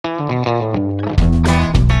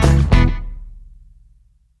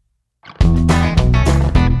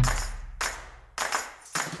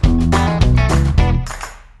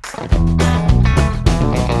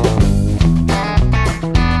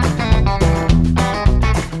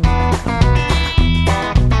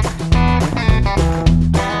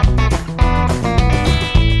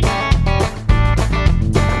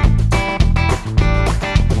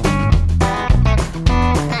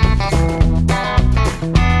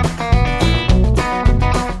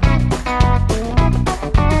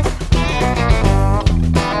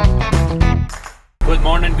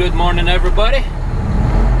Good morning, everybody.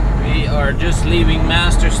 We are just leaving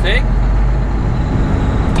Master Stake,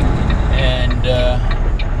 and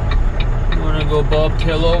I'm gonna go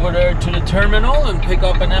bobtail over there to the terminal and pick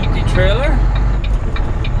up an empty trailer,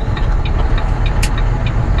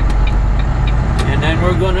 and then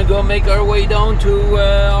we're gonna go make our way down to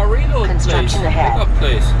our reload place, pickup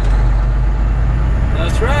place.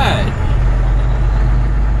 That's right.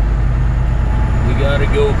 We gotta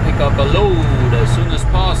go pick up a load as soon as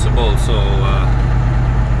possible, so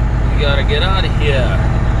we gotta get out of here.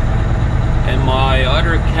 And my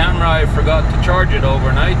other camera, I forgot to charge it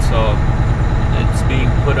overnight, so it's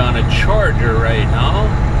being put on a charger right now.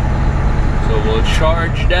 So we'll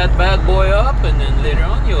charge that bad boy up, and then later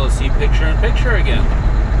on you'll see picture-in-picture again.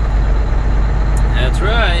 That's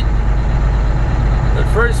right. But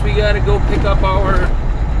first we gotta go pick up our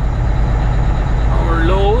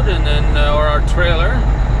load, and then or our trailer.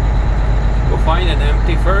 Go find an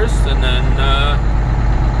empty first, and then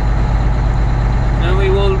we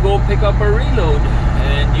will go pick up a reload.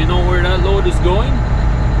 And you know where that load is going?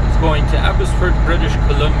 It's going to Abbotsford, British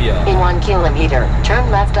Columbia. In 1 kilometer, turn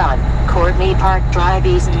left on Courtney Park Drive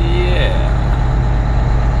East. Yeah.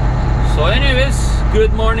 So anyways,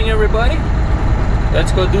 good morning, everybody.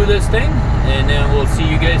 Let's go do this thing, and then we'll see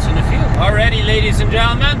you guys in a few. Alrighty, ladies and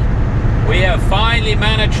gentlemen, we have finally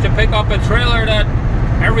managed to pick up a trailer that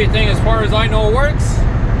everything, as far as I know, works.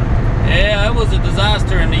 Yeah, it was a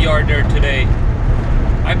disaster in the yard there today.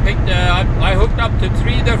 I hooked up to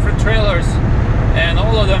 3 different trailers, and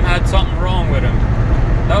all of them had something wrong with them.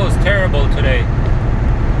 That was terrible today.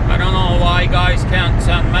 I don't know why guys can't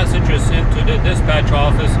send messages into the dispatch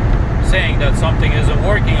office saying that something isn't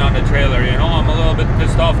working on the trailer. You know, I'm a little bit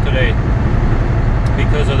pissed off today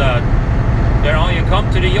because of that. You know, you come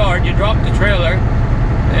to the yard, you drop the trailer,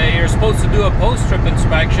 you're supposed to do a post-trip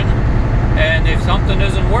inspection, and if something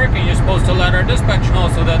isn't working, you're supposed to let our dispatch know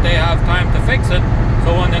so that they have time to fix it.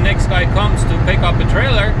 So when the next guy comes to pick up a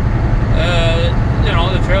trailer, you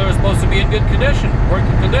know, the trailer is supposed to be in good condition,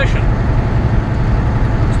 working condition.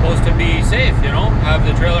 It's supposed to be safe, you know, have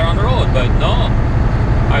the trailer on the road, but no.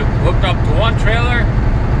 I hooked up to one trailer,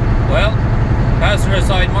 well, passenger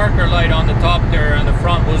side marker light on the top there and the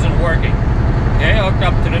front wasn't working. Okay, hooked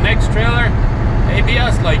up to the next trailer,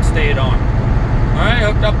 ABS light stayed on. Alright,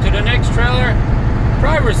 hooked up to the next trailer,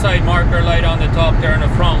 driver's side marker light on the top there and the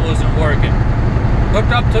front wasn't working. Hooked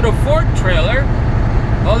up to the 4th trailer,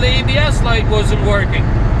 well, the ABS light wasn't working,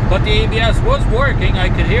 but the ABS was working. I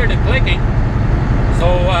could hear the clicking. So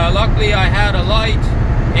luckily I had a light,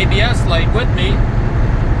 ABS light with me,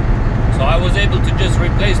 so I was able to just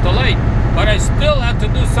replace the light. But I still had to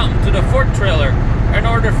do something to the 4th trailer in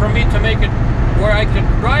order for me to make it where I could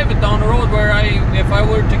drive it down the road where if I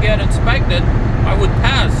were to get inspected, I would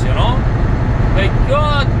pass, you know? Like,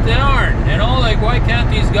 god darn, you know, like, why can't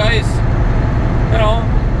these guys, you know,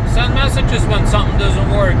 send messages when something doesn't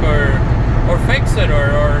work, or fix it,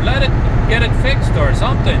 or get it fixed or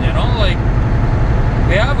something, you know? Like,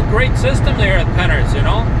 we have a great system there at Penners, you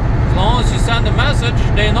know? As long as you send a message,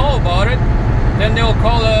 they know about it, then they'll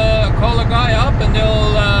call a guy up, and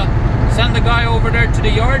they'll send the guy over there to the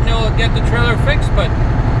yard, and they'll get the trailer fixed. But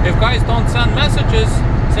if guys don't send messages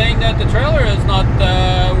saying that the trailer is not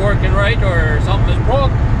working right, or something is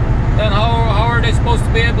broke, then how are they supposed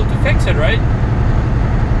to be able to fix it, right?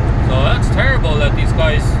 So that's terrible that these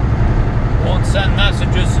guys won't send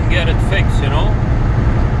messages and get it fixed, you know?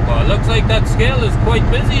 Well, it looks like that scale is quite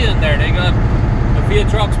busy in there. They got a few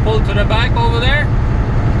trucks pulled to the back over there.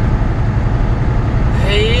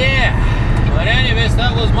 Yeah. But anyways,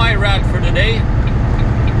 that was my rant for the day.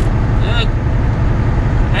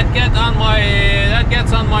 That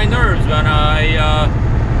gets on my nerves when I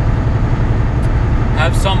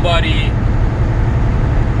have somebody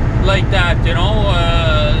like that, you know,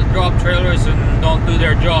 drop trailers and don't do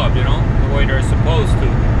their job, you know, the way they're supposed to.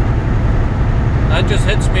 That just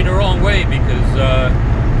hits me the wrong way, because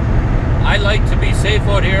I like to be safe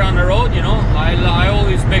out here on the road, you know. I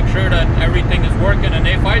always make sure that everything is working, and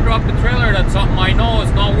if I drop the trailer, that's something I know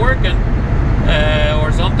is not working,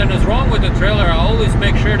 or something is wrong with the trailer, I always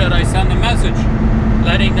make sure that I send a message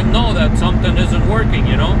letting them know that something isn't working,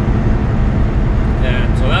 you know.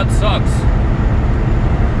 And so that sucks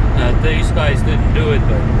that these guys didn't do it,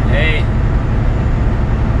 but hey,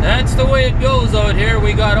 that's the way it goes out here.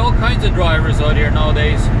 We got all kinds of drivers out here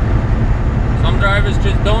nowadays. Some drivers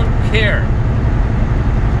just don't care.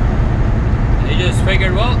 They just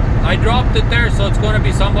figured, well, I dropped it there, so it's going to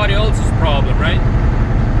be somebody else's problem, right?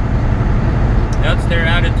 That's their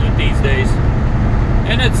attitude these days.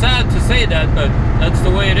 And it's sad to say that, but that's the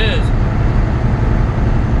way it is.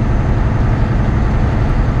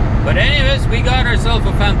 But anyways, we got ourselves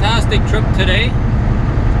a fantastic trip today.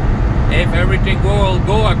 If everything will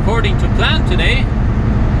go according to plan today,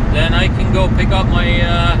 then I can go pick up my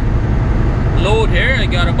load here. I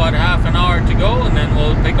got about half an hour to go, and then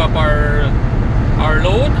we'll pick up our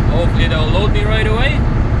load. Hopefully they'll load me right away,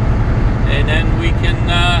 and then we can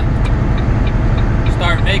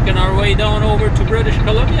start making our way down over to British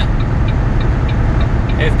Columbia.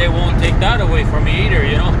 If they won't take that away from me either,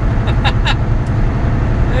 you know.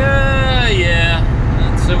 Yeah,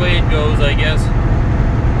 that's the way it goes, I guess.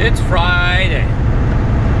 It's Friday.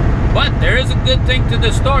 But there is a good thing to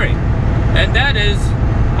the story, and that is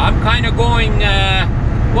I'm kind of going,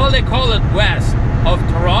 well, they call it west of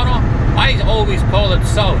Toronto. I always call it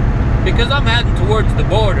south because I'm heading towards the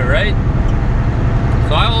border, right?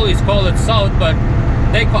 So I always call it south, but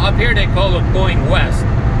up here they call it going west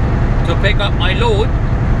to pick up my load.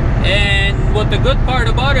 And what the good part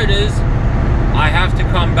about it is I have to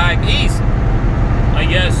come back east. I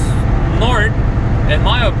guess north. In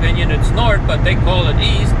my opinion, it's north, but they call it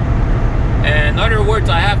east. And in other words,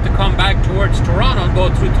 I have to come back towards Toronto and go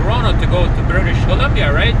through Toronto to go to British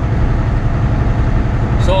Columbia, right?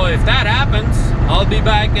 So if that happens, I'll be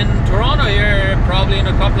back in Toronto here probably in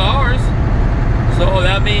a couple of hours. So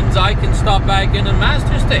that means I can stop back in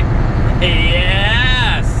Master Stick.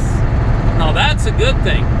 Yes! Now that's a good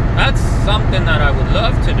thing. That's something that I would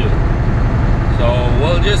love to do. So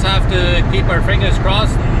we'll just have to keep our fingers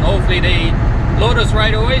crossed, and hopefully they load us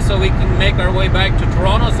right away so we can make our way back to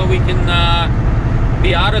Toronto, so we can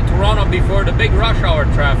be out of Toronto before the big rush hour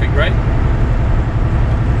traffic, right?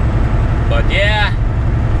 But yeah,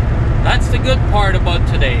 that's the good part about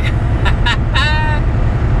today.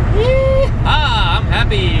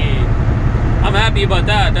 I'm happy about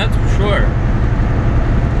that, that's for sure.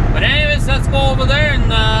 But anyways, let's go over there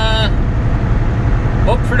and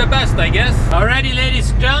hope for the best, I guess. Alrighty,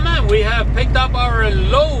 ladies and gentlemen, we have picked up our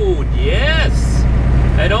load. Yes,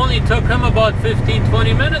 it only took him about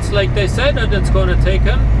 15-20 minutes, like they said that it's going to take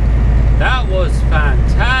him. That was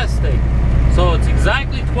fantastic. So it's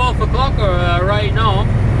exactly 12 o'clock right now,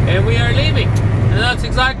 and we are leaving. And that's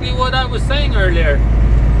exactly what I was saying earlier,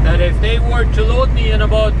 that if they were to load me in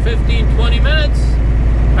about 15-20 minutes,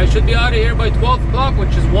 I should be out of here by 12 o'clock,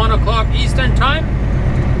 which is 1 o'clock Eastern time.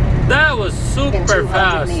 That was super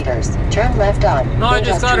fast. Meters, turn left on. Now I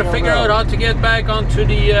just got to figure out how to get back onto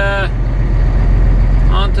the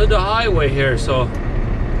highway here. So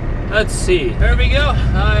let's see. There we go.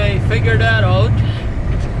 I figured that out.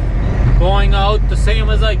 Going out the same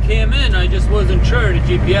as I came in. I just wasn't sure. The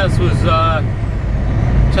GPS was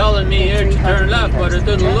telling me here to turn left, but it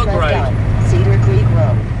didn't look right. Cedar Creek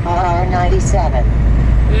Road, RR97.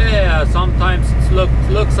 Yeah, sometimes it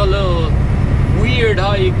looks a little weird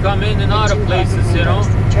how you come in and out of places, you know.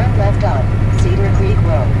 Turn left on Cedar Creek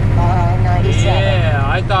Road, RR97. Yeah,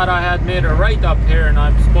 I thought I had made a right up here and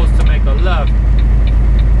I'm supposed to make a left.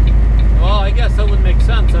 Well, I guess that would make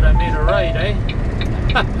sense that I made a right, eh?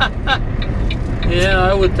 Yeah,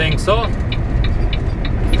 I would think so.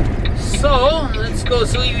 So, let's go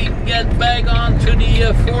so we can get back onto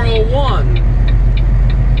the 401.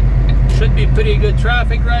 Should be pretty good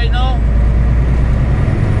traffic right now.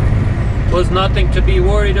 Was nothing to be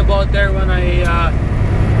worried about there when I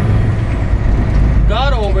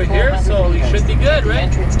got over here, so we should be good,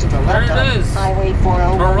 right? There it is. Highway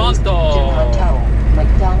 401 Toronto.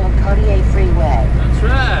 McDonald Cartier Freeway. That's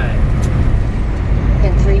right.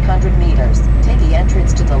 In 300 meters, take the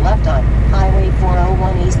entrance to the left on Highway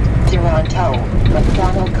 401 East, Toronto,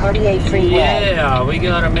 McDonald Cartier Freeway. Yeah, we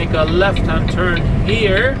gotta make a left-hand turn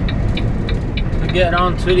here to get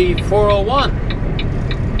onto the 401.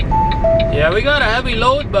 Yeah, we got a heavy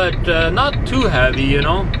load, but not too heavy, you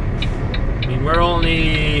know. I mean, we're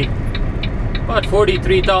only about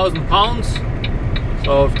 43,000 pounds.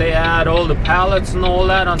 So if they add all the pallets and all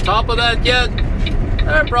that on top of that yet,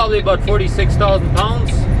 they're probably about 46,000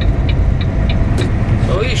 pounds.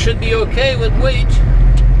 So we should be okay with weight.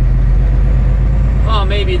 Well,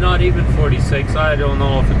 maybe not even 46. I don't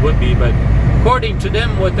know if it would be, but according to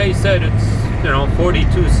them, what they said, it's you know,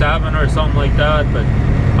 42.7 or something like that, but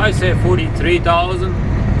I say 43,000.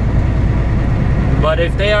 But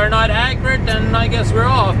if they are not accurate, then I guess we're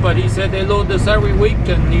off. But he said they load this every week,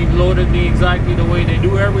 and he loaded me exactly the way they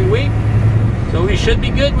do every week. So we should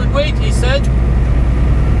be good with weight, he said.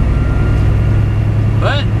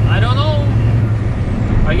 But I don't know.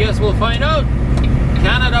 I guess we'll find out.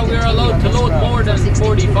 Canada, we're allowed to load more than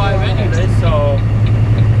 45 anyway, so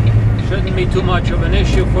shouldn't be too much of an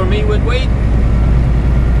issue for me with weight.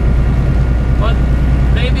 But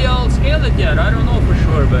maybe I'll scale it yet. I don't know for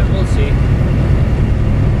sure, but we'll see.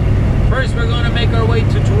 First, we're going to make our way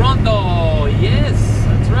to Toronto. Yes,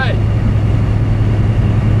 that's right.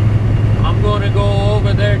 I'm going to go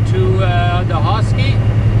over there to the Husky,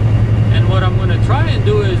 and what I'm going to try and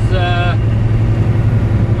do is I'm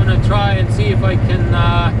going to try and see if I can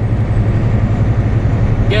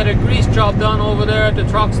get a grease job done over there at the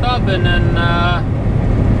truck stop, and then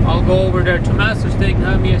I'll go over there to Master Steak and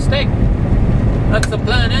have me a steak. That's the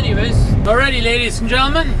plan anyways. Alrighty, ladies and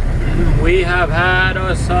gentlemen, we have had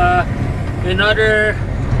us another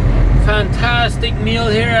fantastic meal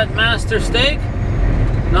here at Master Steak.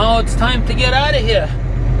 Now it's time to get out of here.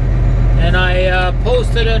 And I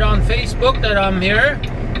posted it on Facebook that I'm here.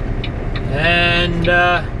 And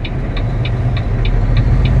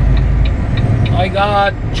I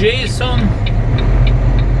got Jason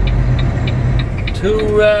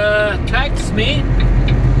to text me.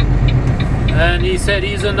 And he said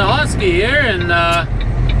he's in the Husky here, and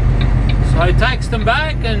so I texted him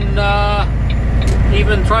back and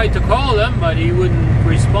even tried to call him, but he wouldn't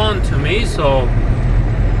respond to me. So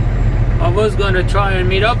I was going to try and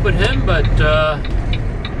meet up with him, but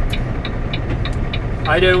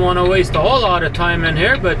I didn't want to waste a whole lot of time in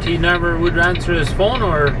here. But he never would answer his phone,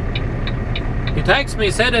 or he texted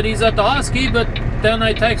me, said that he's at the Husky, but then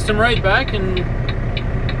I text him right back and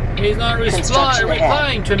he's not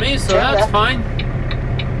replying to me, so that's fine.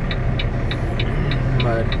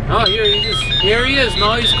 But oh, here he is.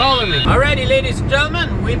 Now he's calling me. Alrighty, ladies and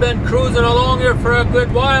gentlemen, we've been cruising along here for a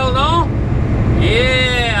good while now.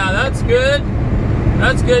 Yeah, that's good.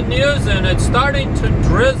 That's good news, and it's starting to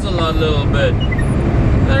drizzle a little bit.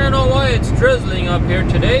 I don't know why it's drizzling up here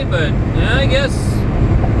today, but yeah, I guess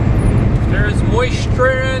if there's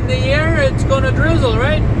moisture in the air, it's gonna drizzle,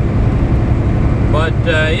 right? But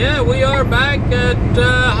yeah, we are back at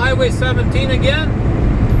Highway 17 again,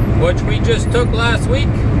 which we just took last week,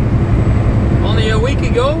 only a week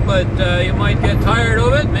ago. But you might get tired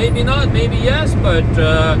of it, maybe not, maybe yes. But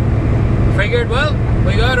figured, well,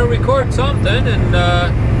 we got to record something, and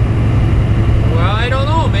well, I don't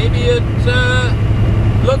know, maybe it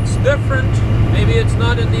looks different. Maybe it's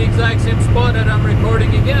not in the exact same spot that I'm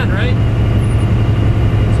recording again, right?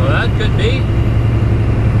 So that could be.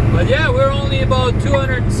 But yeah, we're only about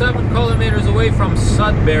 207 kilometers away from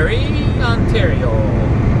Sudbury, Ontario.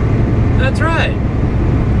 That's right.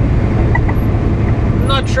 I'm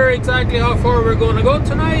not sure exactly how far we're going to go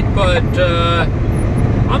tonight, but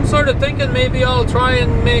I'm sort of thinking maybe I'll try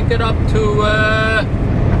and make it up to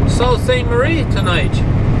Sault Ste. Marie tonight.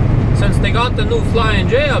 Since they got the new Flying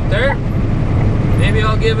J up there, maybe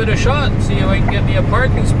I'll give it a shot and see if I can get me a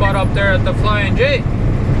parking spot up there at the Flying J.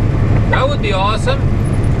 That would be awesome.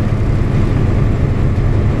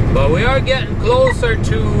 But we are getting closer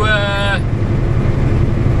to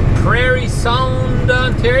Prairie Sound,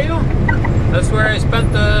 Ontario. That's where I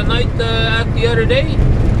spent the night at the other day.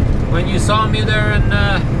 When you saw me there in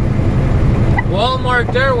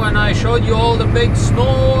Walmart there, when I showed you all the big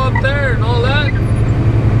snow up there and all that.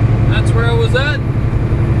 That's where I was at.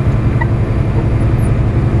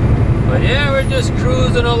 But yeah, we're just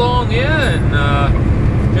cruising along here,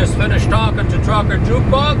 and just finished talking to Trucker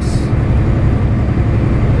Jukebox.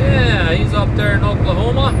 Yeah, he's up there in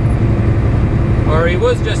Oklahoma. Or he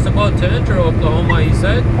was just about to enter Oklahoma, he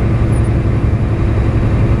said.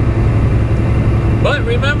 But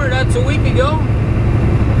remember, that's a week ago.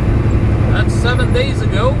 That's 7 days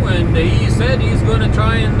ago, and he said he's going to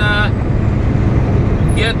try and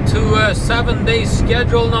get to a 7-day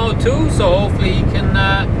schedule now too, so hopefully he can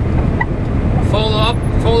follow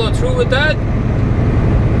through with that.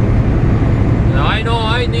 Now, I know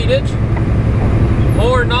I need it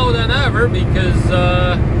more now than ever, because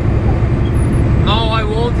now I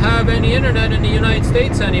won't have any internet in the United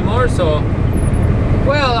States anymore. So,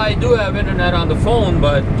 well, I do have internet on the phone,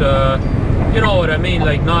 but you know what I mean,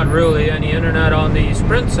 like not really any internet on the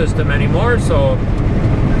Sprint system anymore. So,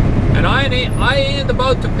 and I ain't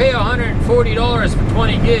about to pay $140 for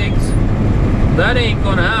 20 gigs. That ain't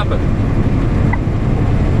gonna happen.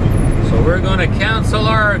 So we're gonna cancel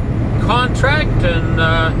our contract and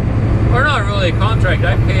or not really contract,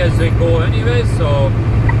 I pay as they go anyway, so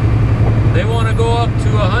they want to go up to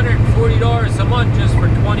 $140 a month just for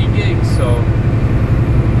 20 gigs, so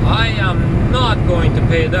I am not going to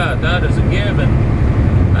pay that. That is a given.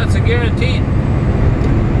 That's a guaranteed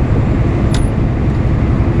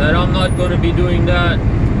that I'm not going to be doing that.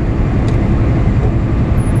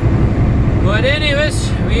 But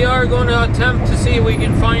anyways, we are going to attempt to see if we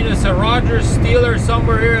can find us a Rogers Steeler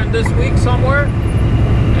somewhere here in this week somewhere,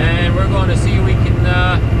 and we're going to see if we can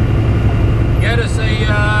get us a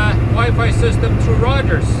Wi-Fi system through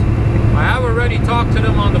Rogers. I have already talked to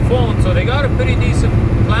them on the phone, so they got a pretty decent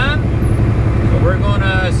plan. So we're going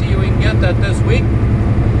to see if we can get that this week,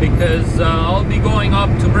 because I'll be going up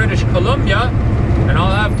to British Columbia and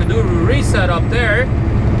I'll have to do a reset up there.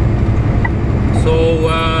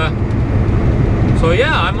 So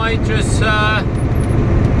yeah, I might just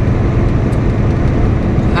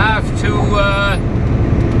have to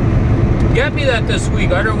get me that this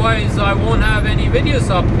week. Otherwise, I won't have any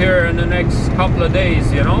videos up here in the next couple of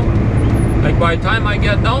days, you know. Like by the time I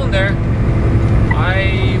get down there,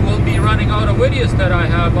 I will be running out of videos that I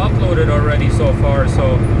have uploaded already so far.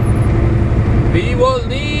 So we will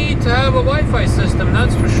need to have a Wi-Fi system,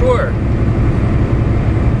 that's for sure.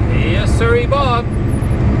 Yes, sirree, Bob.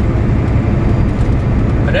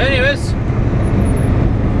 But anyways,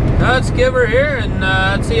 let's give her here and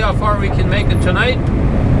let's see how far we can make it tonight.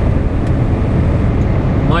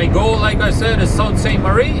 My goal, like I said, is Sault Ste.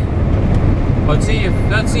 Marie. Let's see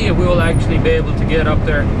if we will actually be able to get up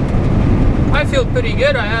there. I feel pretty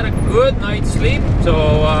good. I had a good night's sleep,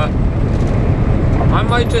 so I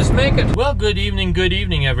might just make it. Well, good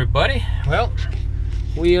evening, everybody. Well,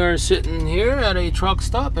 we are sitting here at a truck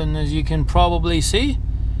stop, and as you can probably see,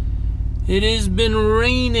 it has been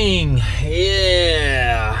raining.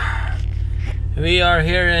 Yeah. We are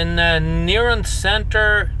here in Nearent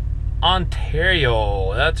Center,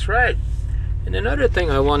 Ontario. That's right. And another thing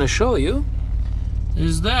I want to show you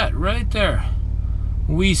is that right there.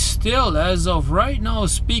 We still, as of right now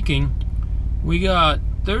speaking, we got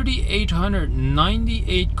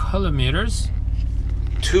 3,898 kilometers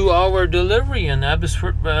to our delivery in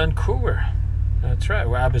Abbotsford, Vancouver. That's right,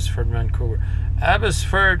 Abbotsford, Vancouver.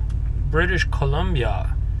 Abbotsford, British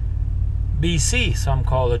Columbia, BC. Some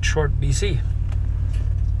call it short BC.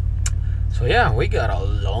 So yeah, we got a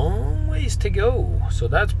long ways to go. So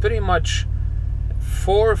that's pretty much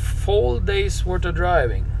 4 full days worth of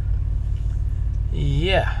driving.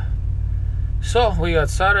 Yeah. So we got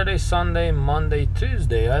Saturday, Sunday, Monday,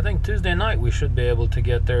 Tuesday. I think Tuesday night we should be able to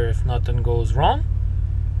get there if nothing goes wrong.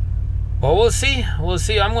 But we'll see. We'll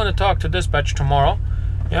see. I'm going to talk to dispatch tomorrow.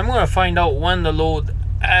 Yeah, I'm going to find out when the load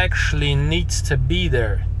actually needs to be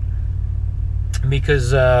there.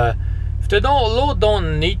 Because if the load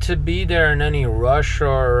don't need to be there in any rush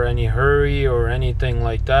or any hurry or anything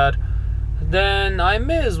like that, then I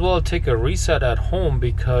may as well take a reset at home,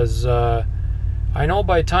 because I know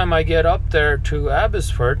by the time I get up there to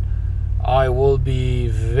Abbotsford, I will be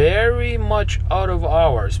very much out of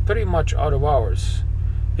hours, pretty much out of hours.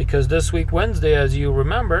 Because this week, Wednesday, as you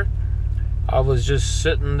remember, I was just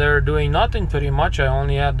sitting there doing nothing pretty much. I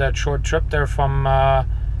only had that short trip there from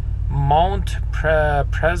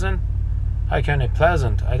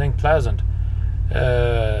Pleasant,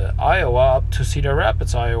 Iowa, up to Cedar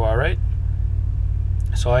Rapids, Iowa, right?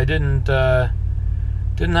 So I didn't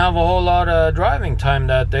have a whole lot of driving time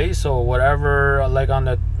that day. So whatever, like on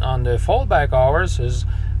the fallback hours is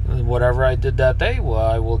whatever I did that day. Well,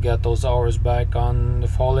 I will get those hours back on the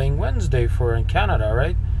following Wednesday for in Canada,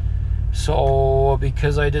 right? So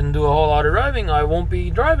because I didn't do a whole lot of driving, I won't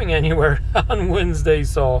be driving anywhere on Wednesday.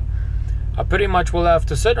 So I pretty much will have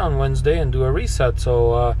to sit on Wednesday and do a reset.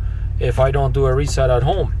 So if I don't do a reset at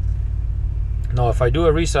home, now if I do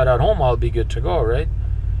a reset at home, I'll be good to go, right?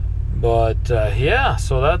 But yeah,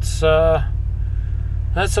 so that's the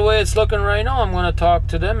way it's looking right now. I'm going to talk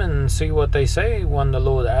to them and see what they say when the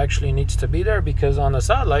load actually needs to be there, because on the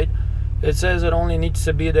satellite it says it only needs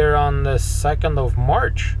to be there on the 2nd of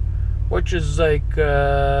March, which is like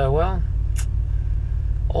well,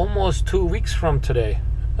 almost 2 weeks from today.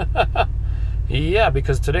 Yeah,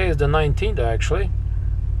 because today is the 19th actually.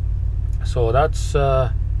 So that's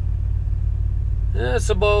it's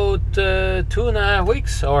about 2.5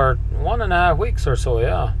 weeks or 1.5 weeks or so.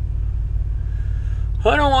 Yeah,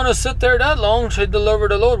 I don't want to sit there that long to deliver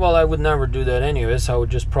the load. Well, I would never do that anyways. I would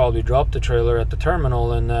just probably drop the trailer at the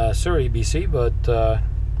terminal in Surrey, BC. But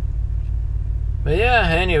yeah,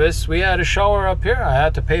 anyways, we had a shower up here. I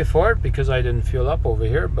had to pay for it because I didn't fuel up over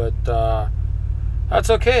here, but that's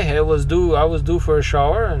okay. It was due. I was due for a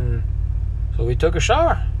shower, and so we took a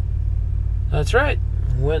shower. That's right.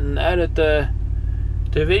 went and added the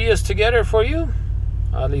videos together for you.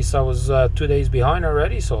 At least I was 2 days behind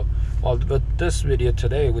already, so well, but this video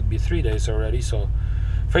today would be 3 days already, so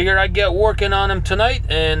figured I'd get working on them tonight,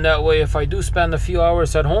 and that way if I do spend a few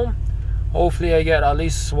hours at home, hopefully I get at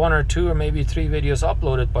least 1 or 2 or maybe 3 videos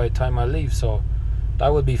uploaded by the time I leave. So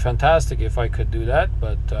that would be fantastic if I could do that,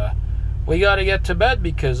 but we got to get to bed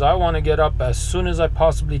because I want to get up as soon as I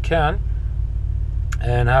possibly can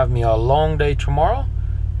and have me a long day tomorrow.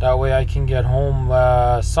 That way I can get home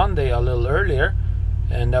Sunday a little earlier,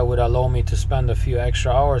 and that would allow me to spend a few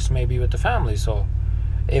extra hours maybe with the family, so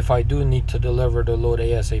if I do need to deliver the load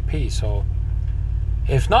ASAP. So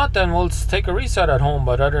if not, then we'll take a reset at home,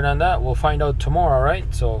 but other than that, we'll find out tomorrow, right?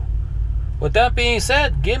 So with that being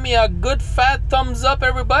said, give me a good fat thumbs up,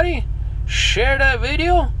 everybody. Share that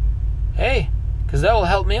video, hey, because that will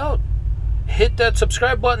help me out. Hit that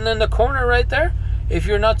subscribe button in the corner right there if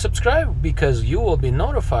you're not subscribed, because you will be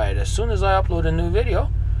notified as soon as I upload a new video,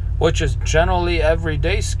 which is generally every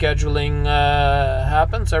day. Scheduling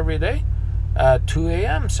happens every day at 2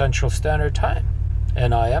 a.m. Central Standard Time,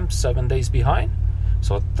 and I am 7 days behind.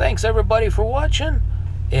 So thanks everybody for watching,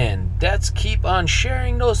 and let's keep on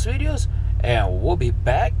sharing those videos, and we'll be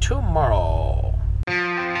back tomorrow.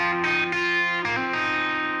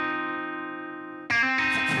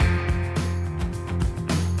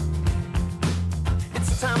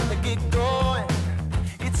 It's time to get going.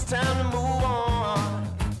 It's time to move on.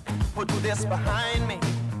 Put this behind me.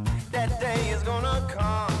 That day is gonna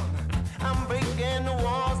come.